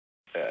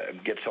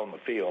gets on the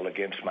field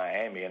against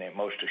Miami, and it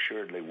most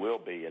assuredly will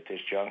be at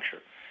this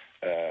juncture,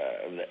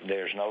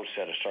 there's no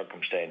set of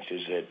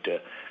circumstances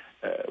that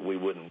we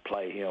wouldn't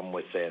play him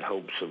with the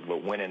hopes of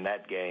winning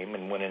that game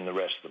and winning the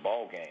rest of the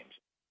ball games.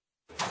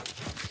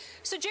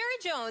 So Jerry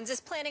Jones is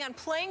planning on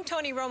playing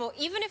Tony Romo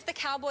even if the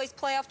Cowboys'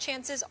 playoff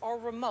chances are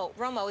remote.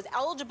 Romo is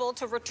eligible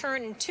to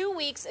return in 2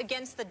 weeks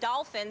against the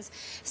Dolphins.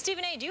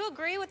 Stephen A., do you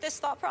agree with this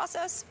thought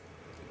process?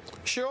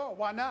 Sure,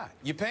 why not?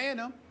 You're paying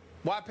him.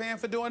 Why pay him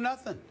for doing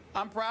nothing?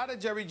 I'm proud of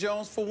Jerry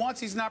Jones. For once,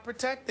 he's not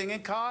protecting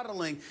and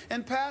coddling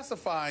and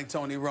pacifying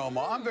Tony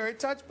Romo. I'm very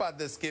touched by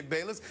this, Skip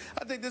Bayless.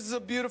 I think this is a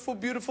beautiful,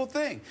 beautiful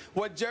thing.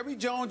 What Jerry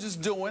Jones is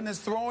doing is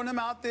throwing him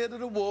out there to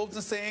the wolves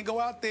and saying, go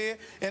out there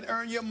and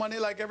earn your money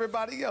like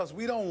everybody else.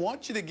 We don't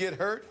want you to get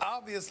hurt.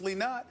 Obviously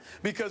not,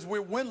 because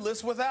we're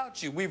winless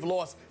without you. We've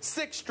lost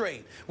 6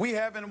 straight. We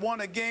haven't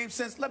won a game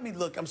since, let me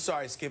look. I'm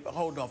sorry, Skip.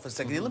 Hold on for a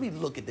second. Let me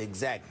look at the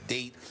exact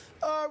date.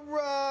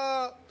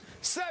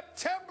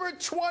 September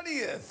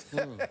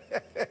 20th.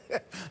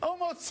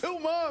 Almost 2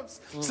 months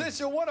since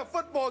you won a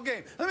football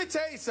game. Let me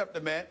tell you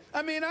something, man.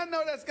 I mean, I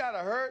know that's got to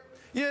hurt,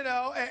 you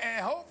know,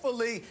 and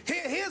hopefully,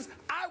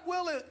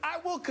 I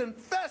will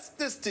confess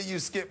this to you,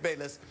 Skip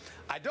Bayless.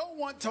 I don't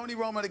want Tony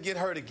Romo to get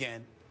hurt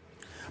again.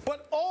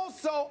 But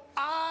also,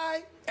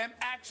 I am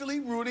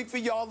actually rooting for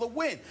y'all to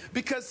win.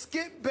 Because,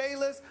 Skip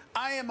Bayless,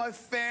 I am a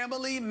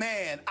family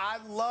man. I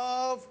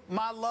love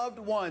my loved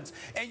ones.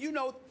 And, you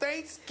know,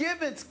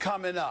 Thanksgiving's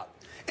coming up.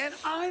 And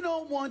I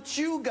don't want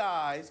you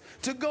guys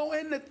to go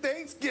into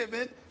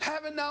Thanksgiving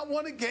having not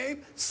won a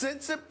game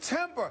since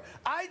September.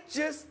 I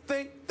just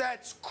think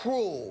that's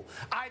cruel.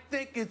 I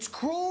think it's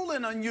cruel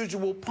and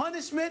unusual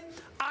punishment.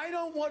 I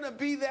don't want to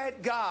be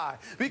that guy.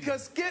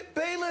 Because, Skip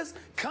Bayless,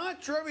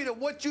 contrary to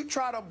what you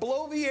try to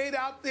bloviate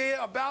out there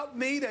about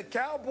me, the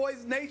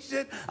Cowboys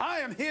Nation, I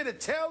am here to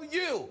tell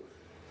you,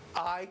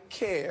 I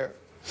care.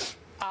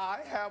 I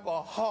have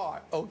a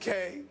heart,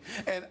 okay?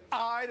 And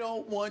I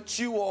don't want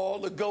you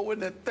all to go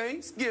into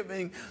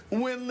Thanksgiving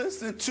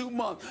winless in 2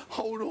 months.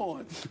 Hold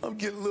on. I'm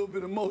getting a little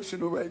bit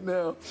emotional right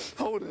now.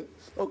 Hold it.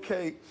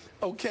 Okay.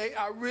 Okay,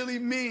 I really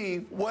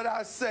mean what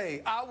I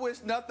say. I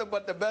wish nothing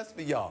but the best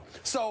for y'all.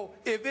 So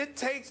if it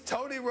takes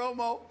Tony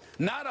Romo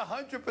not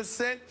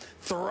 100%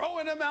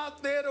 throwing him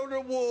out there to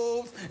the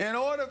wolves in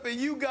order for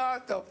you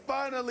guys to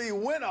finally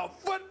win a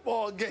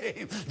football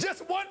game,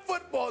 just one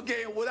football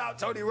game without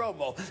Tony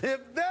Romo,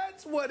 if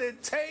that's what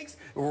it takes,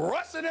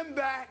 rushing him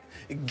back,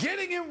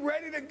 getting him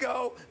ready to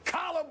go,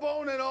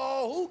 collarbone and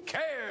all, who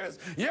cares?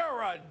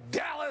 You're a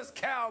Dallas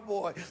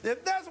Cowboy.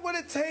 If that's what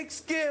it takes,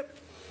 Skip,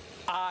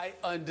 I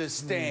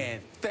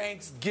understand.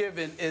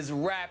 Thanksgiving is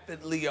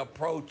rapidly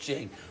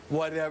approaching.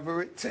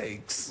 Whatever it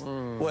takes.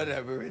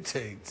 Whatever it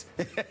takes.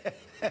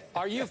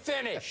 Are you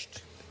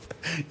finished?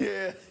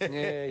 Yeah.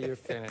 Yeah, you're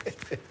finished.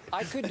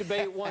 I could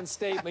debate one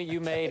statement you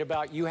made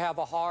about you have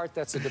a heart.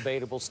 That's a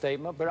debatable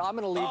statement, but I'm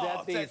going to leave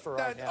that be for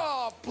right now.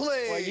 Oh,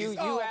 please. Well,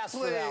 you asked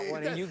for that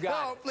one, and you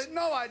got it. Please.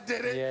 No, I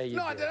didn't. Yeah, you did.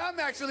 I didn't. I'm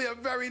actually a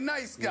very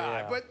nice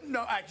guy. Yeah. But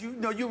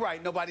no, you're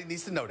right. Nobody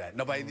needs to know that.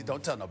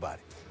 Don't tell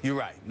nobody. You're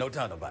right. Don't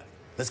tell nobody.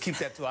 Let's keep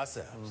that to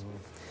ourselves.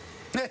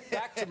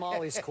 Back to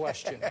Molly's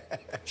question.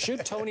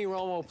 Should Tony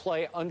Romo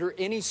play under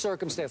any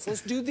circumstance?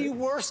 Let's do the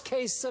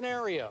worst-case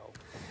scenario.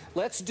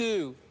 Let's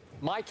do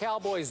my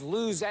Cowboys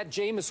lose at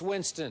Jameis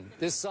Winston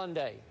this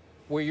Sunday,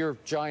 where your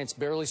Giants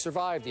barely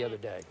survived the other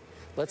day.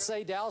 Let's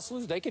say Dallas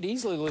loses. They could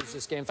easily lose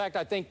this game. In fact,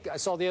 I think I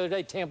saw the other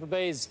day Tampa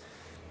Bay's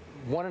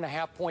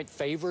 1.5-point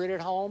favorite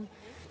at home.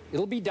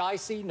 It'll be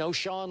dicey. No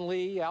Sean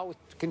Lee, out with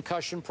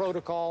concussion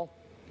protocol.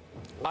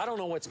 I don't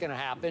know what's going to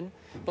happen,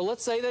 but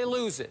let's say they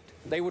lose it.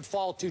 They would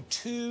fall to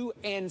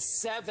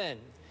 2-7,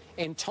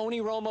 and Tony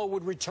Romo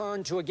would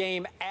return to a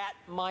game at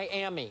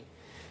Miami.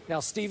 Now,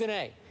 Stephen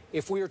A.,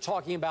 if we are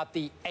talking about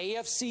the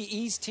AFC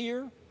East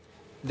here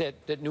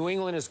that New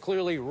England is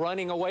clearly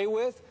running away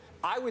with,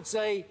 I would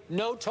say,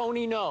 no,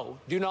 Tony, no.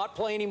 Do not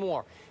play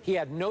anymore. He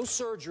had no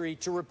surgery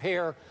to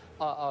repair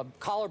a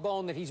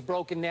collarbone that he's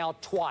broken now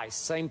twice,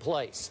 same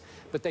place.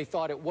 But they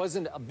thought it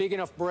wasn't a big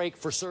enough break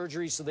for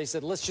surgery, so they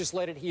said, let's just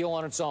let it heal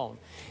on its own.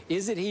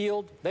 Is it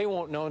healed? They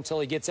won't know until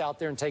he gets out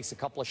there and takes a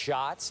couple of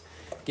shots,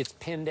 gets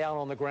pinned down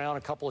on the ground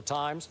a couple of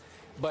times.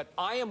 But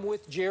I am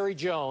with Jerry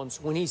Jones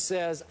when he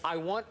says, I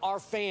want our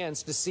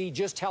fans to see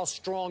just how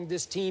strong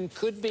this team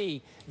could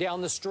be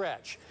down the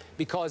stretch.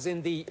 Because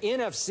in the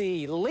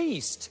NFC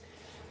least,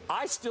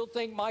 I still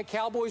think my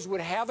Cowboys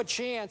would have a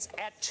chance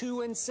at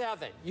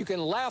 2-7. You can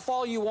laugh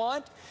all you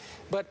want,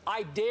 but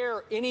I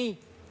dare any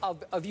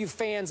of you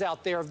fans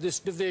out there of this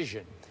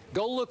division,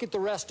 go look at the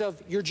rest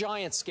of your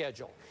Giants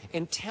schedule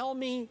and tell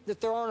me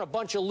that there aren't a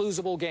bunch of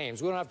losable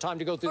games. We don't have time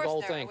to go through the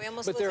whole thing. We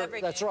almost lose every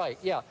game. That's right,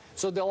 yeah.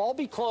 So they'll all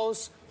be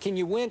close. Can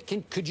you win?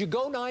 Could you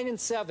go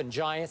 9-7,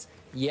 Giants?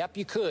 Yep,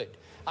 you could.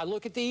 I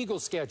look at the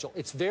Eagles' schedule.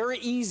 It's very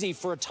easy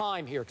for a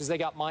time here because they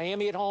got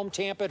Miami at home,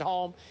 Tampa at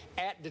home,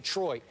 at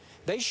Detroit.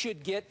 They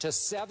should get to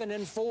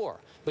 7-4.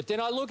 But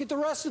then I look at the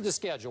rest of the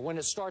schedule when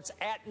it starts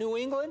at New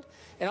England,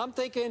 and I'm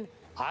thinking,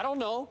 I don't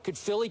know. Could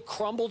Philly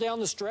crumble down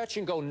the stretch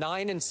and go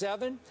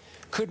 9-7?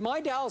 Could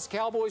my Dallas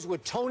Cowboys,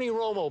 with Tony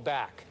Romo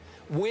back,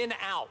 win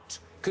out?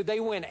 Could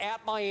they win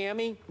at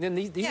Miami? Then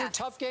these are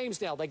tough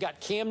games now. They got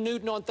Cam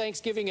Newton on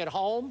Thanksgiving at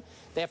home.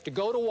 They have to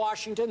go to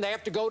Washington. They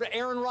have to go to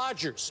Aaron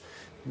Rodgers.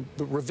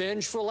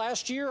 Revenge for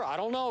last year? I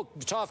don't know.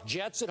 Tough.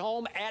 Jets at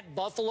home, at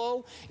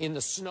Buffalo, in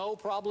the snow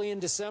probably in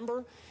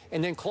December,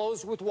 and then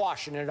close with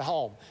Washington at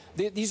home.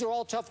 These are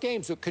all tough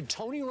games. So could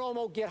Tony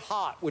Romo get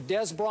hot with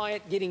Des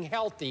Bryant getting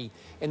healthy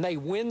and they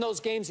win those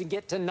games and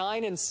get to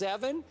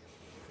 9-7?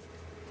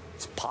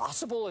 It's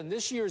possible in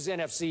this year's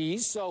NFC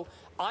East. So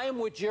I am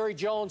with Jerry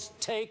Jones.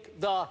 Take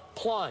the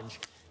plunge.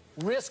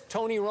 Risk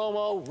Tony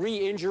Romo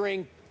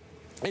re-injuring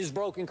his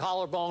broken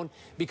collarbone,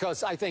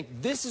 because I think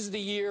this is the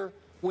year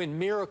when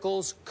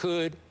miracles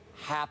could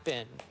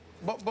happen.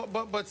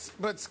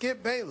 But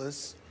Skip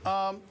Bayless,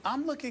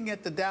 I'm looking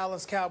at the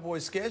Dallas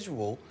Cowboys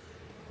schedule,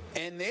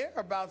 and there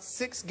are about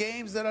 6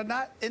 games that are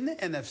not in the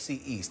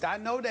NFC East. I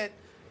know that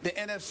the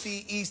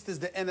NFC East is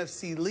the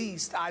NFC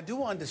least. I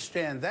do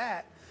understand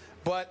that,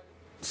 but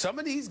some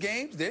of these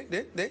games, they're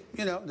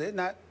not the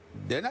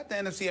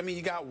NFC. I mean,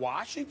 you got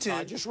Washington.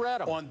 I just read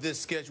them on this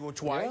schedule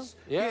twice.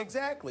 Yeah,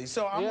 exactly.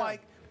 So I'm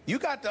like, you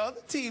got the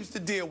other teams to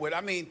deal with.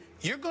 I mean,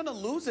 you're going to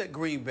lose at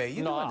Green Bay.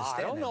 You don't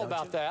understand. I don't know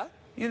about that.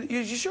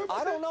 You sure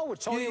about I don't know. With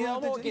Tony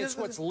Romo against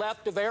what's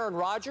left of Aaron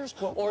Rodgers,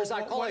 or as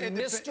I call him,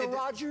 Mr.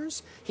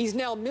 Rogers. He's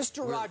now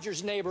Mr.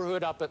 Rogers'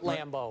 neighborhood up at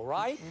Lambeau,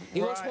 right?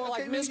 He looks more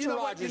like Mr.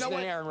 Rogers than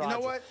Aaron Rodgers. You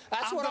know what?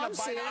 That's what I'm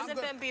saying. It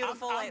hasn't been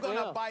beautiful lately. I'm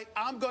gonna bite.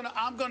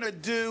 I'm gonna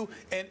do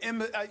and I'm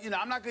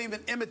not gonna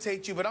even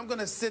imitate you, but I'm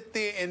gonna sit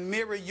there and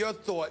mirror your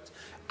thoughts.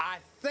 I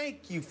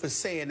thank you for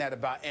saying that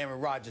about Aaron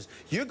Rodgers.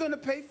 You're gonna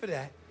pay for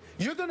that.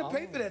 You're going to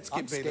pay for that,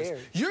 Skip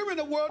Bayless. You're in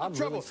a world of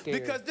trouble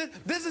because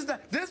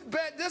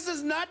this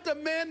is not the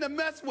man to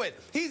mess with.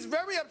 He's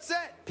very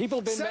upset. People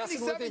have been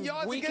messing with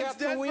him week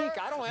after week.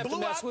 I don't have to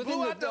mess with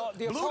him.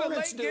 The blew a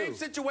late game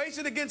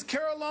situation against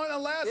Carolina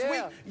last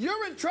week.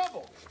 You're in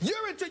trouble. You're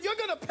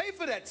going to pay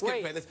for that,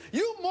 Skip Bayless.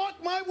 You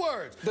mark my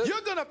words.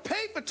 You're going to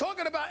pay for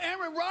talking about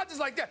Aaron Rodgers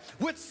like that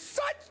with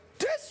such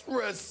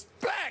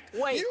disrespect.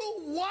 You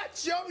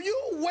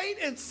wait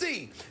and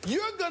see.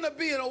 You're going to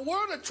be in a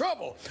world of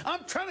trouble.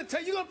 I'm trying to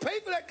tell you, you're going to pay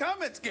for that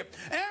comment, Skip.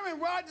 Aaron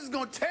Rodgers is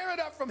going to tear it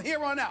up from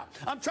here on out.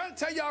 I'm trying to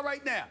tell y'all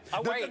right now.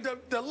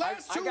 The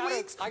last 2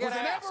 weeks was an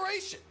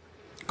aberration.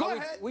 Go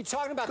ahead. We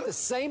talking about the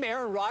same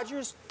Aaron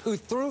Rodgers who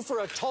threw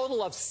for a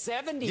total of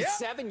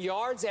 77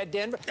 yards at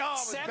Denver? Oh, it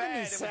was 77? Bad.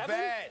 It was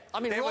bad. I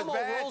mean,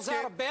 Romo rolls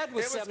out of bed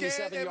with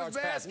 77 yards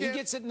passing. He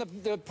gets it in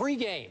the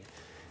pregame.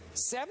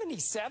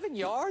 77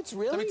 yards?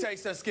 Really? Let me tell you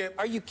something, Skip.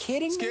 Are you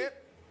kidding me? Skip,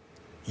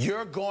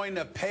 you're going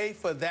to pay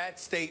for that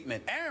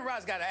statement. Aaron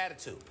Rodgers got an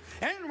attitude.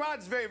 Aaron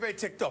Rodgers is very, very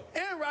ticked off.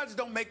 Aaron Rodgers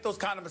don't make those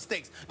kind of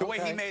mistakes the way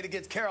he made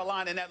against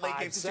Carolina in that late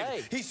game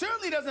situation. He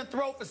certainly doesn't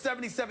throw for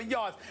 77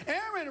 yards.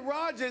 Aaron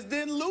Rodgers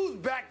didn't lose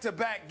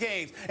back-to-back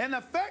games. And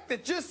the fact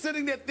that you're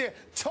sitting there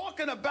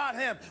talking about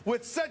him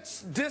with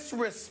such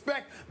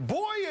disrespect,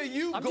 boy, are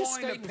you going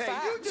to pay.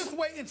 Facts. You just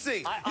wait and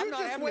see. I don't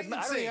even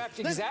have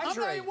to exaggerate. I'm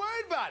not even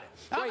worried about it.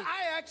 I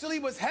actually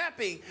was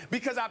happy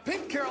because I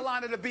picked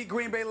Carolina to beat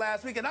Green Bay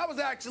last week, and I was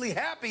actually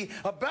happy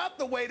about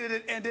the way that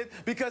it ended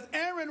because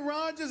Aaron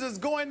Rodgers is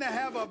going to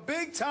have a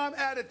big-time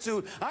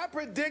attitude. I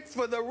predict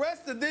for the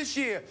rest of this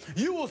year,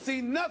 you will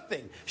see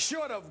nothing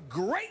short of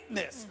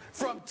greatness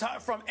from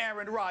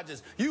Aaron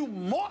Rodgers. You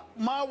mark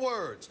my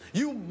words.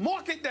 You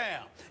mark it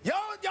down. Y'all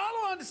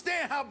don't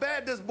understand how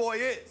bad this boy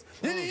is.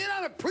 You're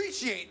not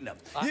appreciating him.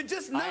 You're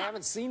just not. I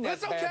haven't seen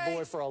that bad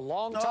boy for a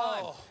long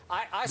time.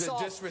 I saw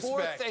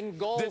 4th and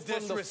goal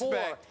from the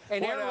 4,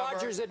 and Aaron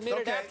Rodgers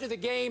admitted after the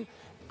game,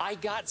 I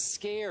got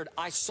scared.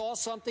 I saw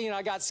something and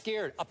I got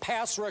scared. A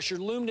pass rusher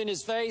loomed in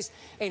his face,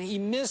 and he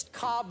missed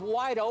Cobb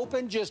wide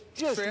open. Just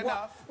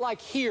like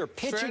here,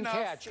 pitch and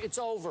catch. It's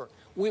over.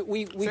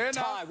 We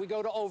tie. We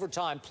go to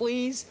overtime.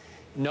 Please,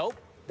 nope.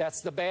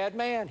 That's the bad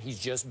man. He's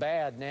just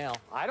bad now.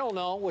 I don't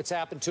know what's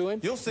happened to him.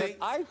 You'll see.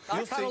 I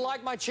kind of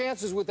like my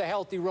chances with the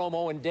healthy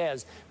Romo and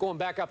Dez going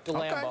back up to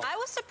Lambeau. I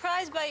was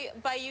surprised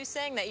by you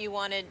saying that you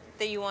wanted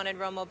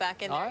Romo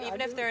back in there,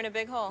 even if they're in a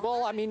big hole.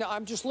 Well, I mean,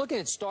 I'm just looking.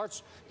 It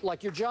starts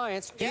like your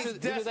Giants. Who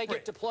do they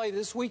get to play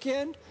this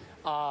weekend?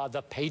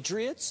 The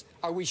Patriots.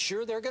 Are we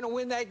sure they're going to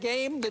win that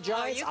game? The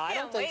Giants? I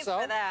don't think so.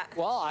 For that.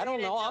 Well, I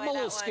don't know. I'm a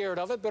little scared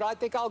of it, but I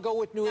think I'll go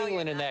with New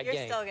England in that game.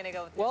 You're still going to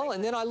go with New England.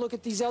 And then I look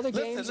at these other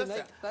games.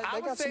 Listen,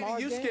 I would say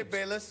to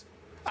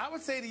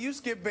you,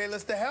 Skip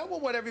Bayless, the hell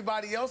with what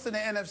everybody else in the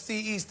NFC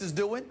East is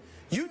doing.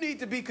 You need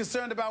to be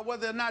concerned about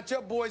whether or not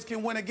your boys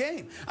can win a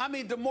game. I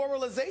mean,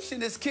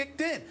 demoralization is kicked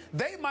in.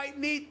 They might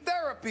need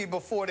therapy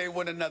before they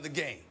win another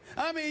game.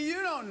 I mean,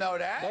 you don't know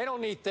that. They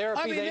don't need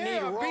therapy. They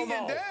need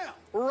Romo.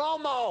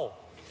 Romo.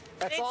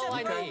 That's all I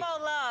need.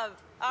 Romo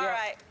love. All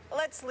right.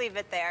 Let's leave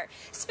it there.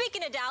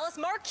 Speaking of Dallas,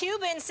 Mark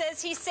Cuban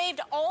says he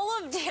saved all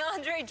of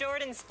DeAndre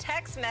Jordan's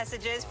text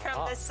messages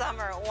from the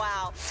summer.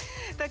 Wow.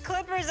 The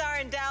Clippers are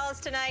in Dallas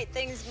tonight.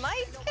 Things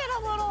might get a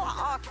little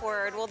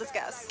awkward. We'll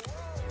discuss.